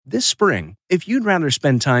This spring, if you'd rather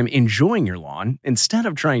spend time enjoying your lawn instead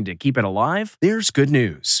of trying to keep it alive, there's good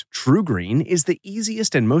news. TruGreen is the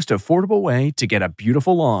easiest and most affordable way to get a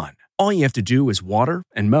beautiful lawn. All you have to do is water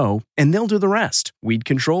and mow, and they'll do the rest. Weed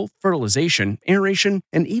control, fertilization, aeration,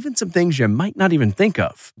 and even some things you might not even think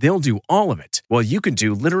of. They'll do all of it, while you can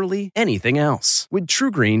do literally anything else. With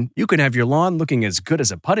TruGreen, you can have your lawn looking as good as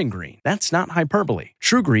a putting green. That's not hyperbole.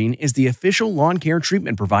 TruGreen is the official lawn care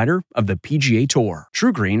treatment provider of the PGA Tour.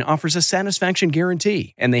 TruGreen offers a satisfaction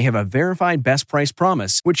guarantee, and they have a verified best price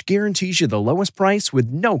promise, which guarantees you the lowest price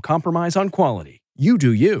with no compromise on quality. You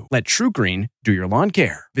do you. Let TruGreen do your lawn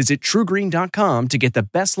care. Visit TruGreen.com to get the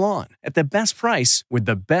best lawn at the best price with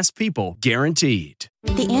the best people guaranteed.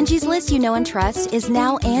 The Angie's List you know and trust is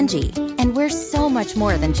now Angie, and we're so much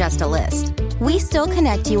more than just a list. We still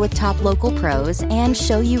connect you with top local pros and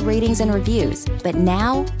show you ratings and reviews, but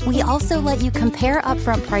now we also let you compare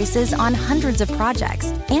upfront prices on hundreds of projects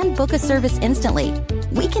and book a service instantly.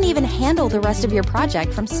 We can even handle the rest of your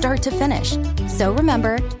project from start to finish. So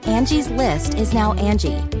remember, Angie's List is now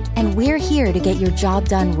Angie, and we're here to get your job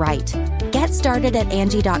done right. Get started at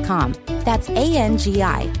Angie.com. That's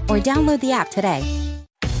ANGI, or download the app today.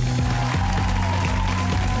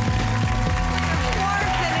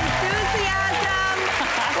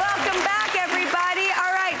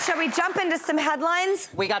 Shall we jump into some headlines?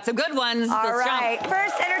 We got some good ones. All right.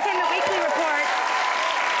 First, Entertainment Weekly report.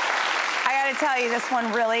 I got to tell you, this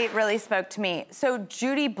one really spoke to me. So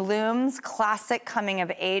Judy Blume's classic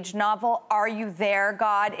coming-of-age novel, Are You There,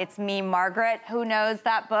 God? It's Me, Margaret. Who knows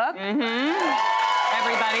that book? Everybody.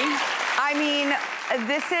 I mean,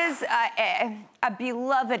 this is a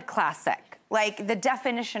beloved classic, like the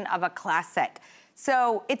definition of a classic.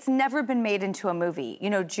 So it's never been made into a movie.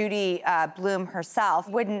 You know, Judy Blume herself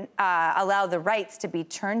wouldn't allow the rights to be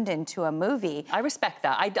turned into a movie. I respect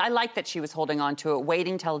that. I like that she was holding on to it,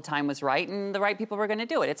 waiting till the time was right, and the right people were going to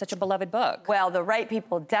do it. It's such a beloved book. Well, the right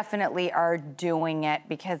people definitely are doing it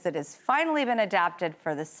because it has finally been adapted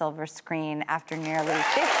for the silver screen after nearly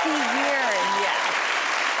 50 years. Yeah.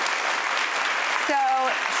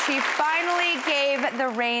 So she finally gave the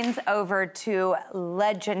reins over to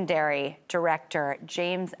legendary director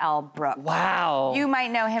James L. Brooks. Wow. You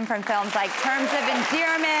might know him from films like Terms of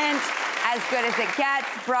Endearment, As Good as It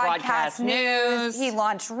Gets, Broadcast News. He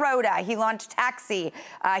launched Rhoda. He launched Taxi.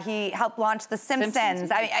 He helped launch The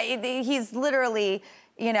Simpsons. He's literally,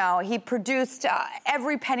 you know, he produced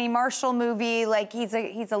every Penny Marshall movie. Like, he's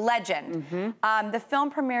a legend. The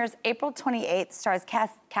film premieres April 28th, stars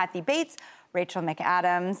Kathy Bates, Rachel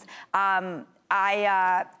McAdams.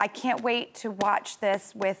 I can't wait to watch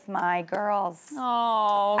this with my girls.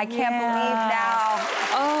 Oh, I can't believe now.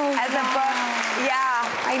 Oh, as a book. Yeah,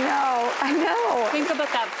 I know. Think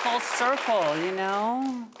about that full circle, you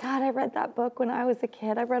know? God, I read that book when I was a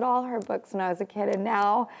kid. I read all her books when I was a kid, and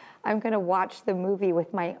now I'm going to watch the movie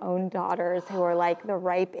with my own daughters who are like the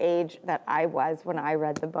ripe age that I was when I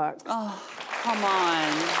read the books. Oh, come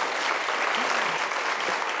on.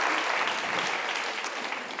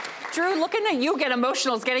 Drew, looking at you get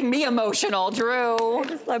emotional is getting me emotional, Drew. I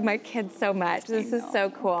just love my kids so much. This is so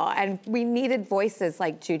cool. And we needed voices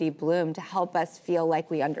like Judy Blume to help us feel like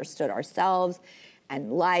we understood ourselves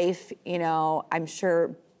and life. You know, I'm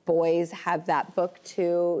sure boys have that book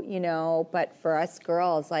too, you know, but for us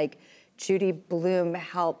girls, like Judy Blume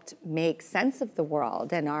helped make sense of the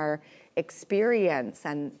world and our experience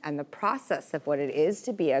and the process of what it is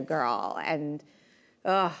to be a girl. And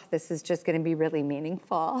this is just going to be really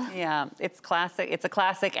meaningful. Yeah, it's classic. It's a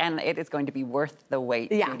classic, and it is going to be worth the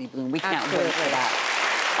wait, yeah, Judy Blume. We can't wait for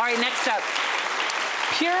that. All right, next up.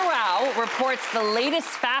 PureWow reports the latest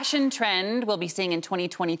fashion trend we'll be seeing in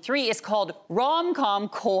 2023 is called rom-com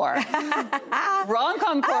core.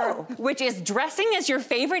 Rom-com core, which is dressing as your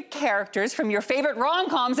favorite characters from your favorite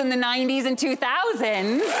rom-coms in the 90s and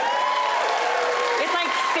 2000s.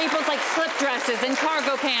 Staples like slip dresses and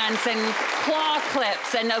cargo pants and claw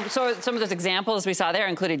clips. And so some of those examples we saw there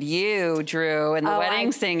included you, Drew, and The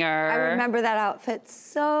Wedding Singer. I remember that outfit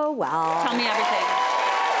so well. Tell me everything.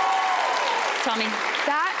 Tell me.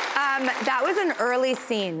 That was an early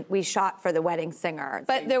scene we shot for The Wedding Singer.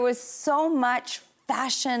 But there was so much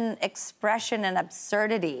fashion expression and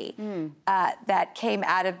absurdity that came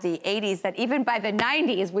out of the 80s that even by the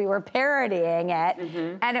 90s we were parodying it.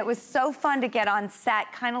 And it was so fun to get on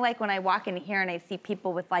set, kind of like when I walk in here and I see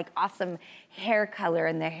people with like awesome hair color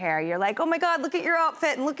in their hair. You're like, oh my God, look at your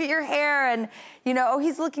outfit and look at your hair. And, you know, oh,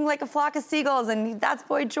 he's looking like a flock of seagulls and that's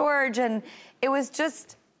Boy George. And it was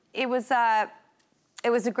just, it was it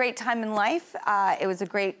was a great time in life. It was a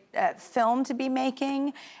great film to be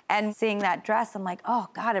making. And seeing that dress, I'm like, oh,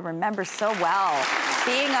 God, I remember so well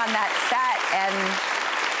being on that set. And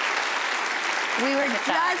we were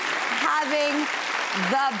just having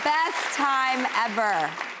the best time ever.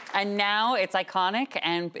 And now it's iconic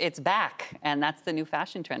and it's back. And that's the new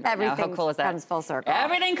fashion trend right now. How cool is that? Everything comes full circle.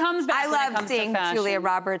 Everything comes back. I love seeing Julia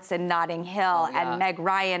Roberts in Notting Hill and Meg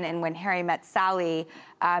Ryan in When Harry Met Sally.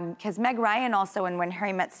 Because Meg Ryan also in When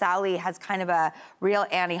Harry Met Sally has kind of a real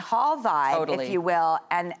Annie Hall vibe, if you will.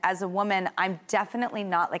 And as a woman, I'm definitely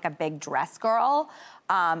not like a big dress girl.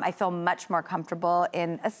 I feel much more comfortable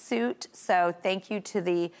in a suit. So thank you to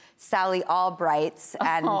the Sally Albrights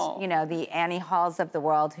and, you know, the Annie Halls of the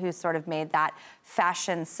world who sort of made that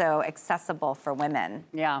fashion so accessible for women.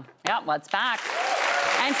 Yeah, well, it's back.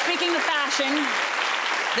 And speaking of fashion,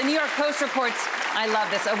 the New York Post reports, I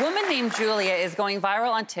love this, a woman named Julia is going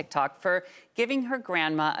viral on TikTok for giving her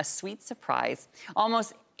grandma a sweet surprise.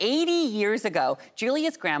 Almost 80 years ago,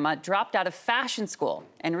 Julia's grandma dropped out of fashion school,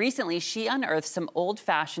 and recently she unearthed some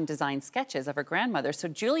old-fashioned design sketches of her grandmother. So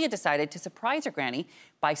Julia decided to surprise her granny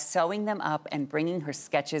by sewing them up and bringing her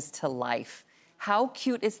sketches to life. How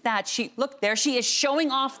cute is that? Look, there she is showing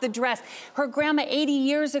off the dress. Her grandma 80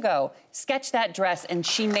 years ago sketched that dress, and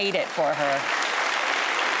she made it for her.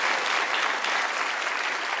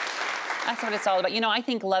 That's what it's all about. You know, I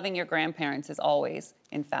think loving your grandparents is always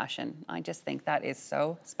in fashion. I just think that is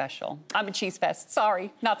so special. I'm a cheese fest.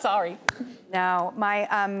 Sorry, not sorry. No,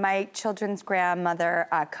 my children's grandmother,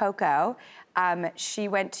 Coco, she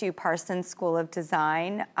went to Parsons School of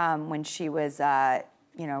Design when she was,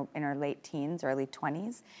 you know, in her late teens, early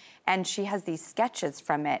 20s. And she has these sketches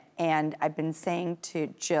from it. And I've been saying to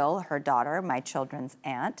Jill, her daughter, my children's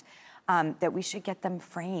aunt, that we should get them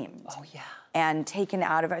framed. Oh, yeah. And taken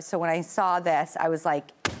out of it. So when I saw this, I was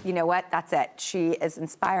like, you know what? That's it. She is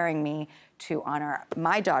inspiring me to honor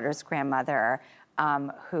my daughter's grandmother,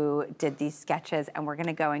 who did these sketches, and we're going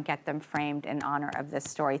to go and get them framed in honor of this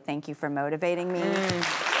story. Thank you for motivating me.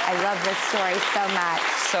 I love this story so much.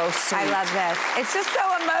 So sweet. I love this. It's just so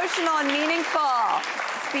emotional and meaningful.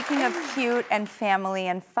 Speaking of cute and family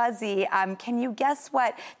and fuzzy, can you guess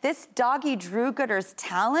what this doggy Drew Gooder's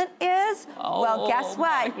talent is? Oh, well, guess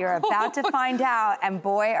what? You're about to find out, and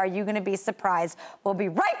boy, are you going to be surprised. We'll be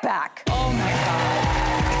right back. Oh, my God.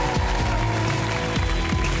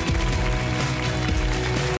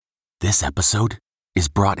 This episode is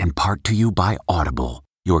brought in part to you by Audible,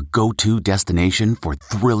 your go-to destination for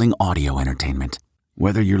thrilling audio entertainment.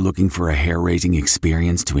 Whether you're looking for a hair-raising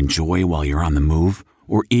experience to enjoy while you're on the move,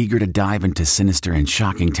 or eager to dive into sinister and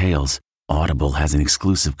shocking tales, Audible has an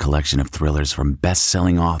exclusive collection of thrillers from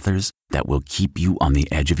best-selling authors that will keep you on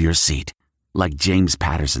the edge of your seat. Like James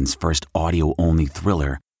Patterson's first audio-only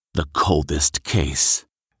thriller, The Coldest Case.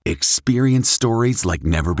 Experience stories like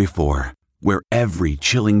never before, where every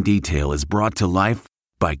chilling detail is brought to life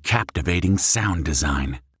by captivating sound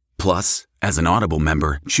design. Plus, as an Audible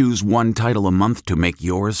member, choose one title a month to make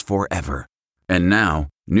yours forever. And now,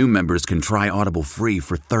 new members can try Audible free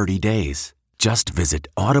for 30 days. Just visit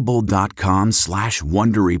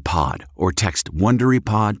audible.com/WonderyPod or text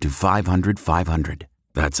WonderyPod to 500-500.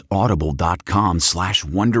 That's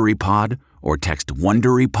audible.com/WonderyPod or text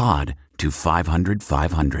WonderyPod to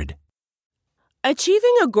 500-500.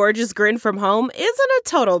 Achieving a gorgeous grin from home isn't a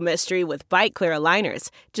total mystery with Byte Clear aligners.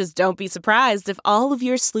 Just don't be surprised if all of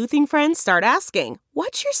your sleuthing friends start asking,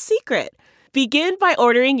 "What's your secret?" Begin by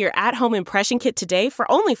ordering your at-home impression kit today for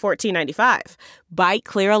only $14.95. Byte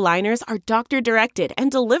Clear aligners are doctor-directed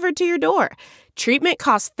and delivered to your door. Treatment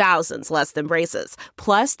costs thousands less than braces.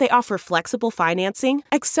 Plus, they offer flexible financing,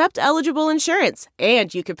 accept eligible insurance,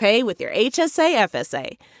 and you can pay with your HSA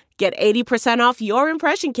FSA. Get 80% off your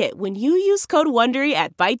impression kit when you use code WONDERY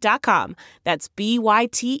at Byte.com. That's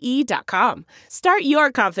BYTE.com. Start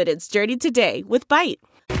your confidence journey today with Byte.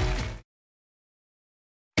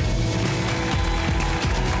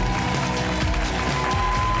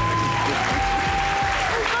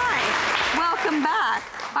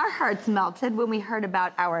 Our hearts melted when we heard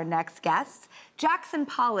about our next guest. Jackson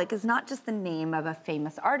Pollock is not just the name of a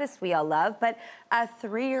famous artist we all love, but a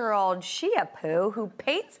 3-year-old Shih Tzu who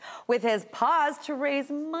paints with his paws to raise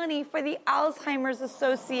money for the Alzheimer's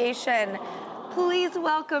Association. Please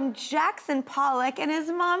welcome Jackson Pollock and his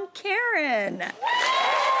mom, Karen.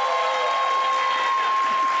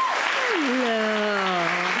 Hello.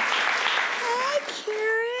 Hi,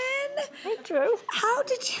 Karen. Hey, Drew. How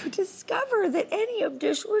did you discover that any of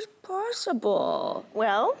this was possible?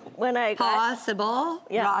 Well, when I got... Possible?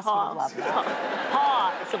 Yeah, Ross would love that.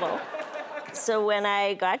 possible. So when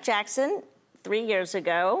I got Jackson 3 years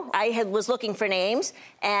ago. I was looking for names,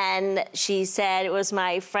 and she said it was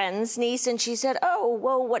my friend's niece, and she said, oh,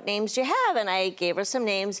 well, what names do you have? And I gave her some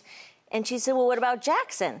names, and she said, well, what about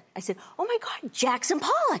Jackson? I said, oh, my God, Jackson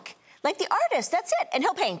Pollock, like the artist, that's it, and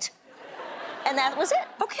he'll paint. And that was it.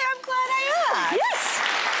 Okay, I'm glad I asked. Yes.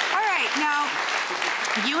 All right, now,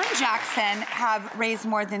 you and Jackson have raised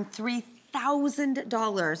more than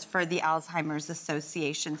 $3,000 for the Alzheimer's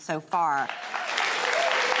Association so far.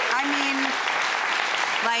 I mean,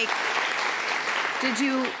 like, did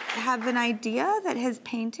you have an idea that his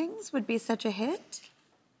paintings would be such a hit?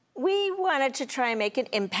 We wanted to try and make an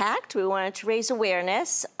impact. We wanted to raise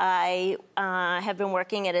awareness. I have been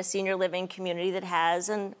working at a senior living community that has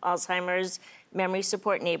an Alzheimer's memory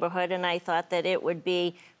support neighborhood, and I thought that it would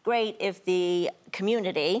be great if the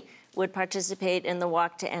community would participate in the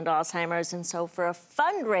Walk to End Alzheimer's. And so for a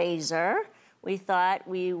fundraiser, we thought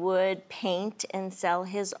we would paint and sell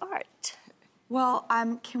his art. Well,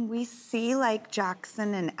 can we see, like,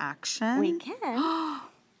 Jackson in action? We can.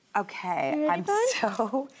 Okay, I'm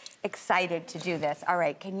so excited to do this. All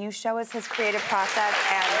right, can you show us his creative process?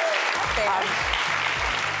 And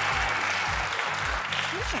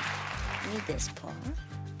Need this, Paul.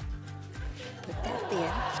 Put that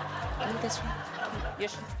there. Need this one.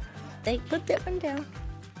 Yes. They put that one down.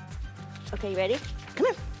 Okay, you ready? Come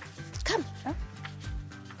here. Come. Oh.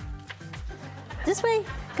 This way.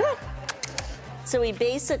 Come on. So we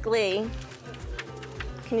basically,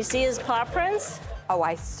 can you see his paw prints? oh,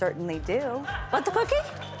 I certainly do. Want the cookie?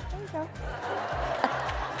 There you go.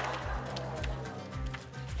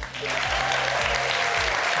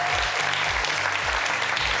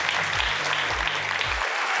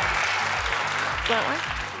 Want one?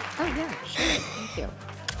 Oh, yeah, sure. Thank you.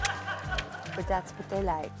 But that's what they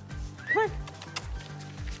like. Come on.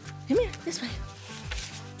 Come here, this way.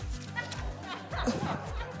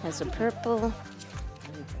 Has a purple.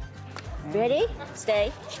 Ready?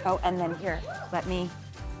 Stay. Oh, and then here,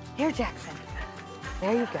 here, Jackson.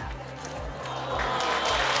 There you go.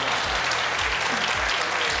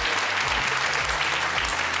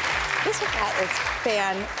 That is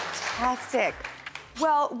fantastic.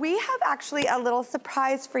 Well, we have actually a little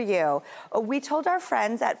surprise for you. We told our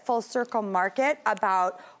friends at Full Circle Market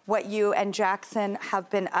about what you and Jackson have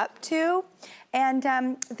been up to, and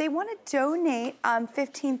they want to donate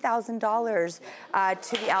 $15,000 to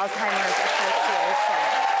the Alzheimer's Association.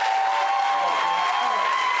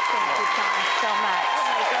 Thank you, John, so much.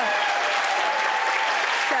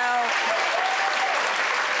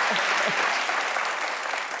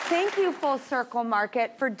 Thank you, Full Circle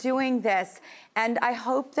Market, for doing this. And I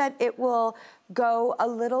hope that it will go a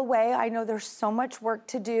little way. I know there's so much work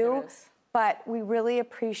to do, but we really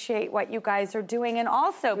appreciate what you guys are doing. And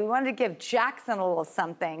also, we wanted to give Jackson a little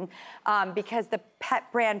something because the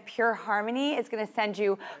pet brand Pure Harmony is going to send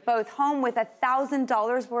you both home with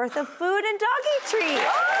 $1,000 worth of food and doggy treats.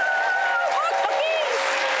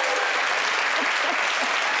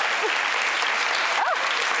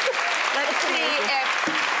 Let's see if...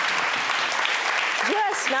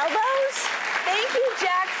 Smell those? Thank you,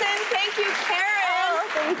 Jackson. Thank you, Karen. Oh,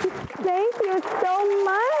 thank you. Thank you so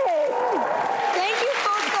much. Thank you,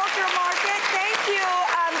 Full Circle Market. Thank you,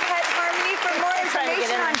 Pet Harmony. For more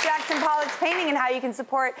information on Jackson Pollock's painting and how you can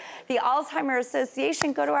support the Alzheimer's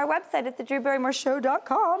Association, go to our website at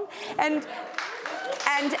thedrewbarrymoreshow.com. And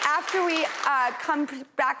after we come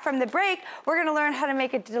back from the break, we're going to learn how to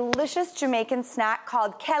make a delicious Jamaican snack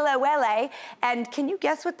called kelewele. And can you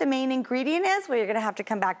guess what the main ingredient is? Well, you're going to have to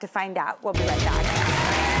come back to find out. We'll be right back.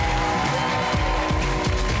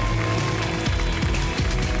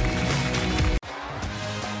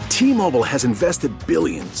 T-Mobile has invested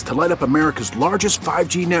billions to light up America's largest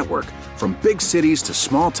 5G network, from big cities to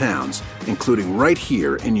small towns, including right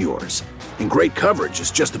here in yours. And great coverage is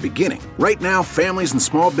just the beginning. Right now, families and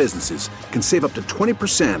small businesses can save up to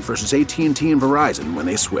 20% versus AT&T and Verizon when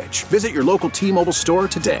they switch. Visit your local T-Mobile store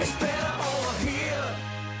today.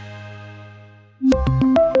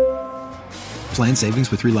 Plan savings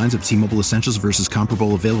with 3 lines of T-Mobile Essentials versus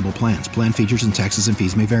comparable available plans. Plan features and taxes and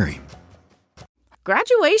fees may vary.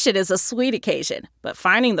 Graduation is a sweet occasion, but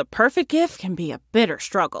finding the perfect gift can be a bitter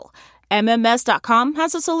struggle. MMS.com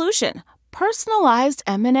has a solution. Personalized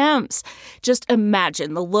M&Ms. Just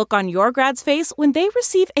imagine the look on your grad's face when they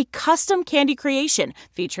receive a custom candy creation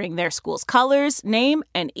featuring their school's colors, name,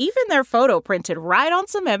 and even their photo printed right on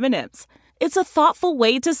some M&Ms. It's a thoughtful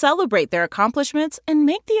way to celebrate their accomplishments and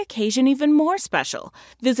make the occasion even more special.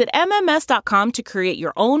 Visit MMS.com to create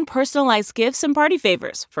your own personalized gifts and party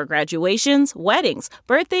favors for graduations, weddings,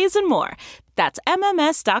 birthdays, and more. That's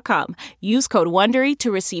MMS.com. Use code WONDERY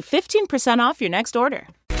to receive 15% off your next order.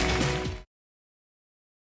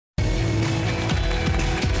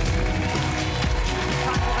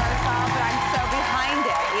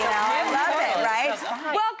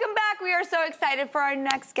 excited for our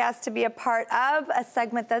next guest to be a part of a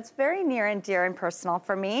segment that's very near and dear and personal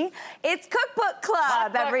for me. It's Cookbook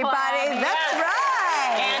Club, everybody. That's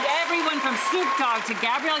right. And everyone from Snoop Dogg to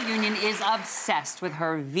Gabrielle Union is obsessed with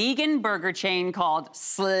her vegan burger chain called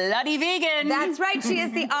Slutty Vegan. That's right. She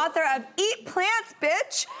is the author of Eat Plants,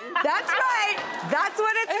 Bitch. That's right. That's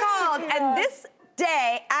what it's called. And this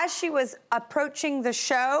day, as she was approaching the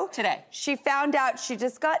show today, she found out she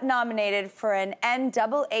just got nominated for an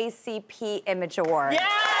NAACP Image Award.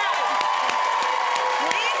 Yes!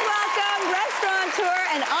 Please welcome restaurateur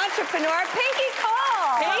and entrepreneur Pinky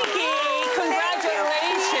Cole. Pinky, congratulations.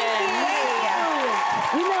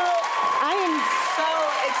 You know, I am so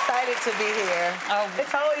excited to be here.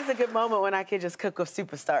 It's always a good moment when I can just cook with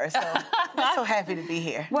superstars. So I'm so happy to be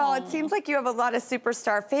here. Well, it seems like you have a lot of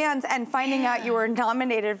superstar fans, and finding out you were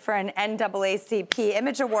nominated for an NAACP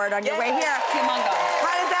Image Award on your way here. Humongous.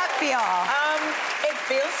 How does that feel? It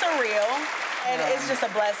feels surreal. And it's just a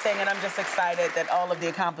blessing, and I'm just excited that all of the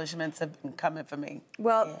accomplishments have been coming for me.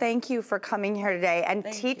 Well, thank you for coming here today and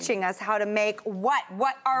teaching us how to make what?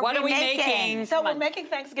 What are we making? So we're making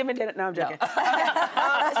Thanksgiving dinner. No, I'm joking.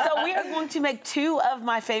 So we are going to make two of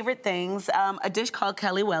my favorite things, a dish called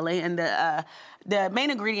Kelly Welly, and the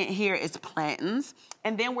main ingredient here is plantains.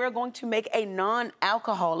 And then we're going to make a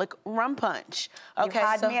non-alcoholic rum punch. Okay, you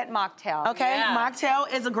had me at mocktail. Okay,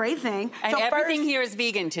 mocktail is a great thing. And so everything here is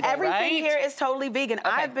vegan today, everything right? here is totally vegan. Okay.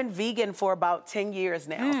 I've been vegan for about 10 years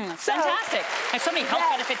now. Fantastic. And so many health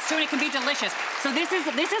benefits too, and it can be delicious. So this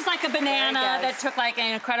is like a banana that took like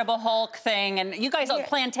an Incredible Hulk thing, and you guys are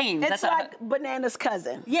plantains. It's like banana's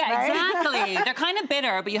cousin. Yeah, right? exactly. They're kind of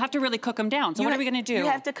bitter, but you have to really cook them down. So what are we going to do? You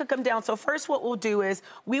have to cook them down. So first what we'll do is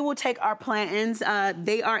we will take our plantains,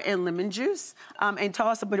 they are in lemon juice, and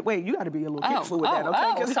toss them. But wait, you got to be a little careful with that,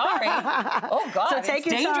 okay? Oh, sorry. Oh, God, so it's take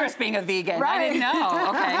dangerous being a vegan. Right. I didn't know.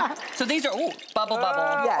 Okay. So these are, bubble.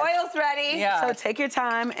 Yes. Oil's ready. Yeah. So take your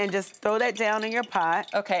time and just throw that down in your pot.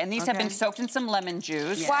 Okay, and these have been soaked in some lemon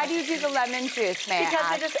juice. Yeah. Why do you do the lemon juice, man?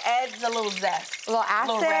 Because it just adds a little zest. A little acid.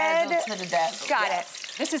 A little razzle to the dazzle. Got it.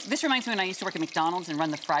 This reminds me when I used to work at McDonald's and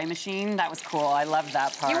run the fry machine. That was cool. I loved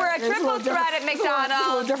that part. You were a triple threat at McDonald's. It's a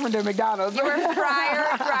little different than McDonald's. You were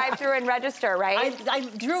fryer, drive-through, and register, right?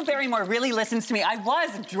 Drew Barrymore really listens to me. I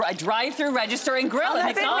was a drive-through, register, and grill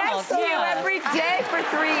at McDonald's. I've been next to you every day for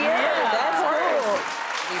 3 years. Yeah, that's cool.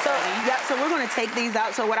 So we're going to take these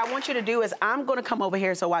out. So what I want you to do is I'm going to come over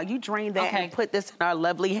here. So while you drain that and put this in our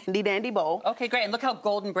lovely handy-dandy bowl. Okay, great. And look how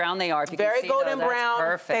golden brown they are. If you Very can see golden those, brown.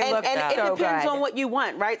 Perfect. And it depends on what you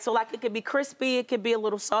want, right? So like it could be crispy, it could be a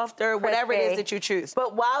little softer, whatever it is that you choose.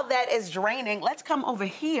 But while that is draining, let's come over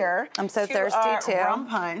here. I'm so to thirsty our too. Rum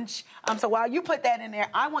punch. So while you put that in there,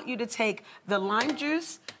 I want you to take the lime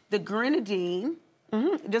juice, the grenadine,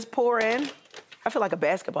 just pour in. I feel like a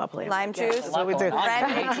basketball player. Lime juice, that's what we do.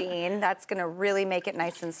 grenadine. That's going to really make it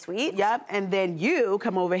nice and sweet. Yep, and then you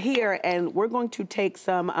come over here, and we're going to take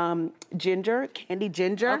some ginger, candied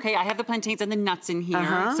ginger. Okay, I have the plantains and the nuts in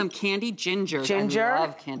here. Some candied ginger. Ginger, I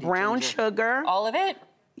love candied brown ginger. sugar. All of it?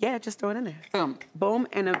 Yeah, just throw it in there. Boom. Boom,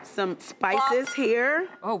 and some spices here.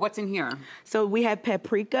 Oh, what's in here? So we have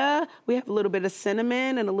paprika, we have a little bit of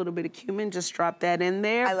cinnamon and a little bit of cumin. Just drop that in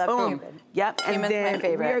there. I love cumin. Yep, Cumin's and then my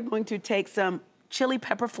favorite. we are going to take some chili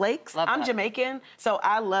pepper flakes. Love I'm that. Jamaican, so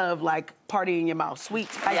I love like party in your mouth,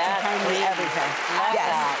 sweet, spicy, tangy, everything. Love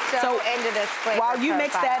that. So into this flavor While you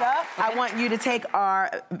mix profile. that up, I want you to take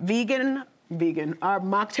our our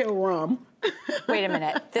mocktail rum. Wait a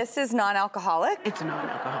minute. This is non-alcoholic? It's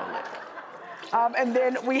non-alcoholic. And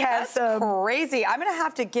then we have some crazy. I'm gonna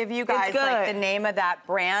have to give you guys like the name of that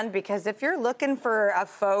brand, because if you're looking for a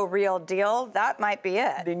faux real deal, that might be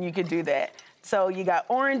it. Then you could do that. So you got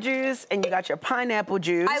orange juice and you got your pineapple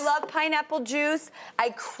juice. I love pineapple juice.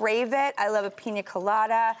 I crave it. I love a pina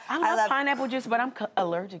colada. I love pineapple juice, but I'm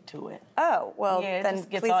allergic to it. Oh, well, yeah, then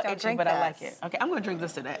just gets please all don't itchy, drink but this. I like it. Okay, I'm gonna drink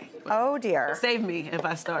this today. Oh, dear. Save me if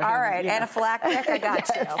I start. All right, anaphylactic, I got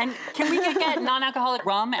you. And can we get non-alcoholic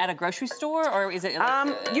rum at a grocery store, or is it?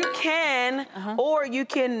 You can, or you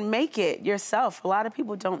can make it yourself. A lot of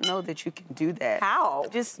people don't know that you can do that. How?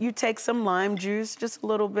 Just you take some lime juice, just a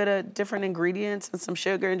little bit of different ingredients and some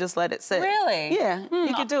sugar, and just let it sit. Really? Yeah,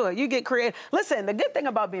 you can do it. You get creative. Listen, the good thing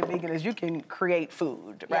about being vegan is you can create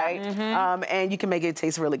food, right? And you can make it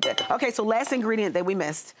taste really good. Okay, so last ingredient that we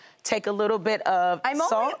missed. Take a little bit of I'm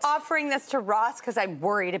salt. only offering this to Ross because I'm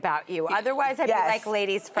worried about you. Otherwise, I'd be like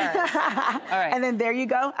ladies first. All right. And then there you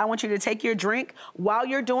go. I want you to take your drink. While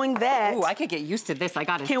you're doing that... Ooh, I could get used to this, I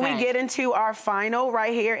gotta say. Can we get into our final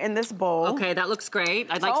right here in this bowl? Okay, that looks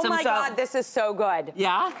great. I'd like some... Oh my God, this is so good.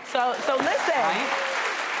 Yeah? So listen. Right.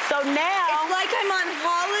 So now It's like I'm on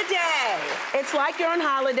holiday. it's like you're on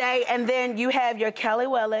holiday, and then you have your Kelly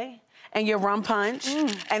Welle and your rum punch.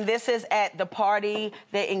 And this is at the party,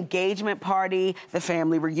 the engagement party, the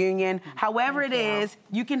family reunion. However it is,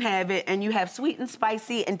 you can have it, and you have sweet and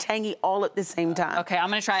spicy and tangy all at the same time. Okay, I'm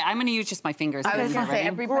gonna try. I'm gonna use just my fingers. I was going to say,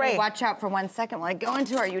 everybody Great. watch out for 1 second while I go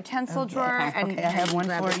into our utensil drawer. And Okay, I have one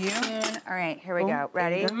grab for a you. spoon. All right, here we go. There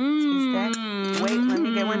Ready? you go. Taste that. Wait, let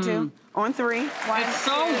me get one too. On 3. 1, It's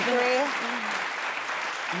so 2, 3.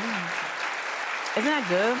 Isn't that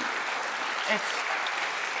good?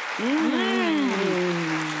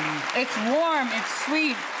 It's warm. It's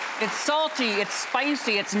sweet. It's salty. It's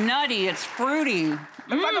spicy. It's nutty. It's fruity. It's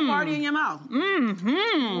like a party in your mouth.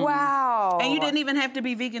 Wow. And you didn't even have to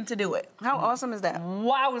be vegan to do it. How awesome is that?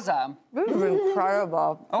 Wowza. This is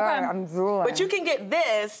incredible. Sorry, I'm drooling. But you can get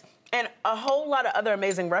this and a whole lot of other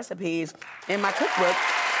amazing recipes in my cookbook.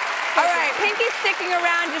 All right, Pinky's sticking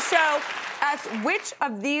around to show us which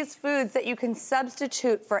of these foods that you can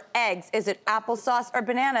substitute for eggs. Is it applesauce or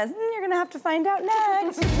bananas? You're gonna have to find out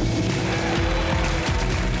next.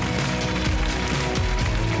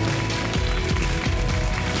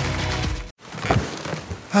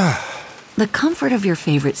 The comfort of your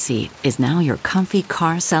favorite seat is now your comfy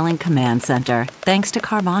car selling command center, thanks to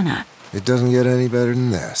Carvana. It doesn't get any better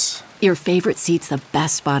than this. Your favorite seat's the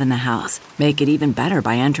best spot in the house. Make it even better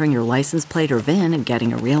by entering your license plate or VIN and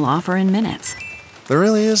getting a real offer in minutes. There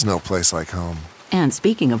really is no place like home. And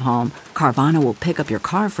speaking of home, Carvana will pick up your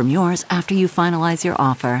car from yours after you finalize your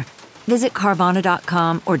offer. Visit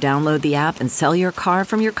Carvana.com or download the app and sell your car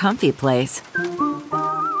from your comfy place.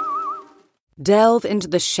 Delve into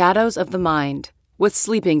the shadows of the mind with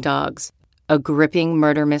Sleeping Dogs, a gripping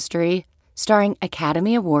murder mystery starring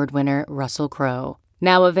Academy Award winner Russell Crowe.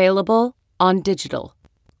 Now available on digital.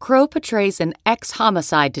 Crowe portrays an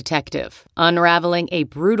ex-homicide detective unraveling a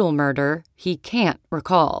brutal murder he can't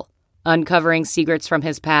recall. Uncovering secrets from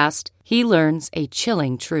his past, he learns a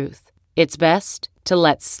chilling truth. It's best to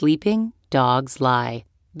let sleeping dogs lie.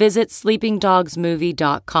 Visit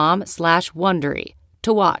sleepingdogsmovie.com/Wondery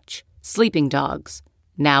to watch Sleeping Dogs,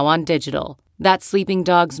 now on digital. That's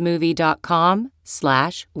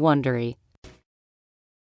sleepingdogsmovie.com/Wondery.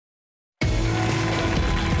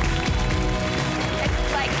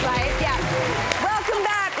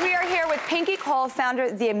 Pinky Cole, founder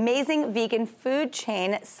of the amazing vegan food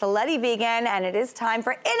chain Slutty Vegan, and it is time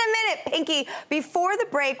for In a Minute, Pinky. Before the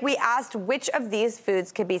break, we asked which of these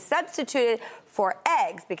foods could be substituted for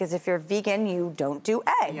eggs, because if you're vegan, you don't do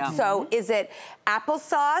eggs. Yeah. So is it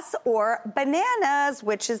applesauce or bananas?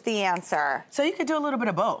 Which is the answer? So you could do a little bit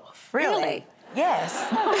of both. Really? Yes.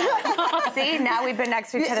 See, now we've been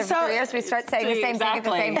next to each other for 3 years. We start saying the same thing at the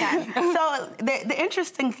same time. So the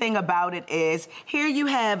interesting thing about it is, here you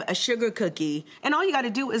have a sugar cookie, and all you got to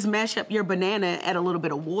do is mash up your banana, add a little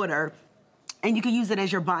bit of water, and you can use it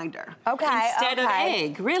as your binder. Okay. Instead of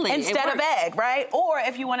egg, really. Instead of egg, right? Or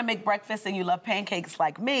if you want to make breakfast and you love pancakes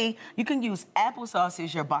like me, you can use applesauce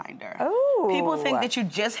as your binder. Ooh. People think that you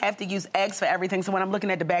just have to use eggs for everything. So when I'm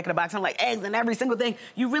looking at the back of the box, I'm like, eggs in every single thing.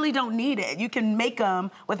 You really don't need it. You can make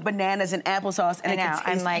them with bananas and applesauce, and it can taste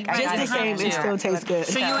just the same. It still tastes good.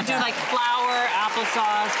 So you would do like flour,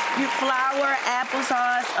 applesauce. You flour,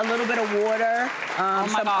 applesauce, a little bit of water,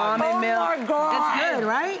 some almond milk. Oh my God. It's good,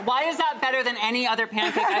 right? Why is that better than any other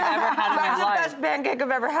pancake I've ever had in my That's life? the best pancake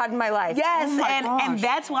I've ever had in my life. Yes, Oh my and gosh.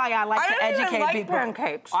 that's why I like to I don't educate even like people.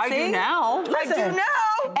 pancakes. I do now. I do now.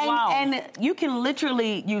 And you can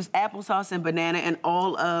literally use applesauce and banana and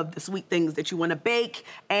all of the sweet things that you want to bake,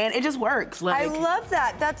 and it just works. I love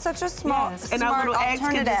that. That's such a smart and our little eggs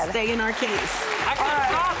can just alternative. stay in our case. I can't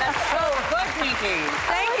stop. That's so good, Pinky.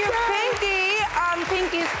 Thank you, Pinky.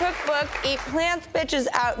 Pinky's cookbook, Eat Plants, Bitch, is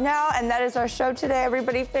out now, and that is our show today.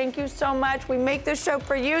 Everybody, thank you so much. We make this show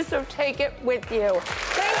for you, so take it with you.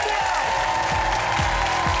 Thank you.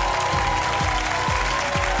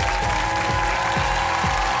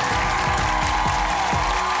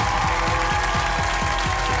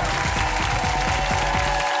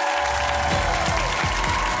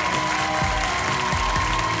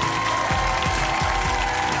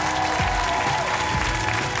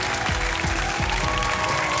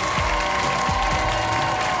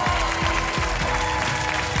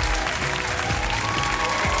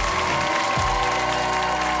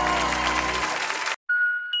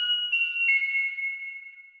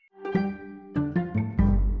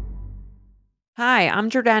 Hi, I'm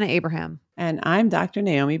Jordana Abraham. And I'm Dr.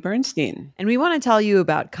 Naomi Bernstein. And we want to tell you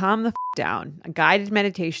about Calm the Down, a guided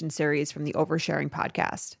meditation series from the Oversharing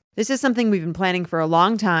podcast. This is something we've been planning for a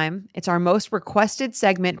long time. It's our most requested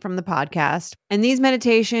segment from the podcast. And these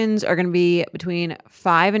meditations are going to be between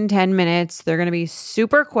 5 and 10 minutes. They're going to be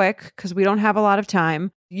super quick because we don't have a lot of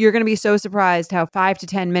time. You're going to be so surprised how 5 to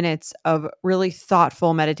 10 minutes of really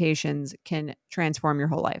thoughtful meditations can transform your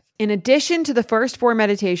whole life. In addition to the first 4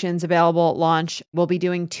 meditations available at launch, we'll be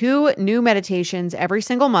doing 2 new meditations every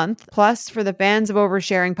single month. Plus, for the fans of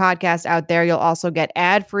Oversharing Podcast out there, you'll also get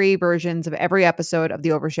ad-free versions of every episode of the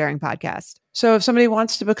Oversharing Podcast. So if somebody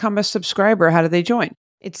wants to become a subscriber, how do they join?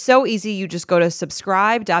 It's so easy. You just go to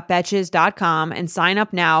subscribe.betches.com and sign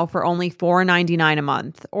up now for only $4.99 a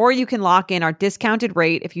month. Or you can lock in our discounted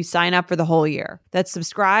rate if you sign up for the whole year. That's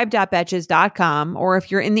subscribe.betches.com. Or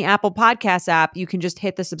if you're in the Apple Podcasts app, you can just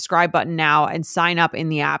hit the subscribe button now and sign up in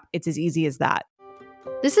the app. It's as easy as that.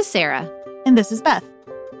 This is Sarah. And this is Beth.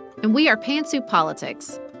 And we are Pantsuit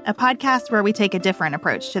Politics, a podcast where we take a different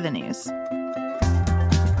approach to the news.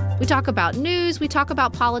 We talk about news, we talk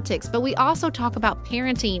about politics, but we also talk about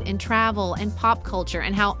parenting and travel and pop culture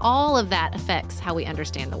and how all of that affects how we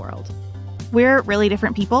understand the world. We're really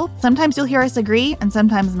different people. Sometimes you'll hear us agree and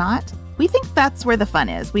sometimes not. We think that's where the fun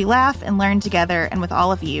is. We laugh and learn together and with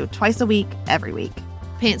all of you twice a week, every week.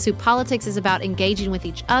 Pantsuit Politics is about engaging with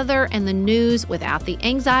each other and the news without the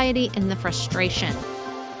anxiety and the frustration.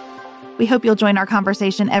 We hope you'll join our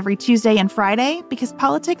conversation every Tuesday and Friday because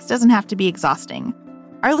politics doesn't have to be exhausting.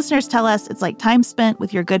 Our listeners tell us it's like time spent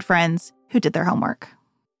with your good friends who did their homework.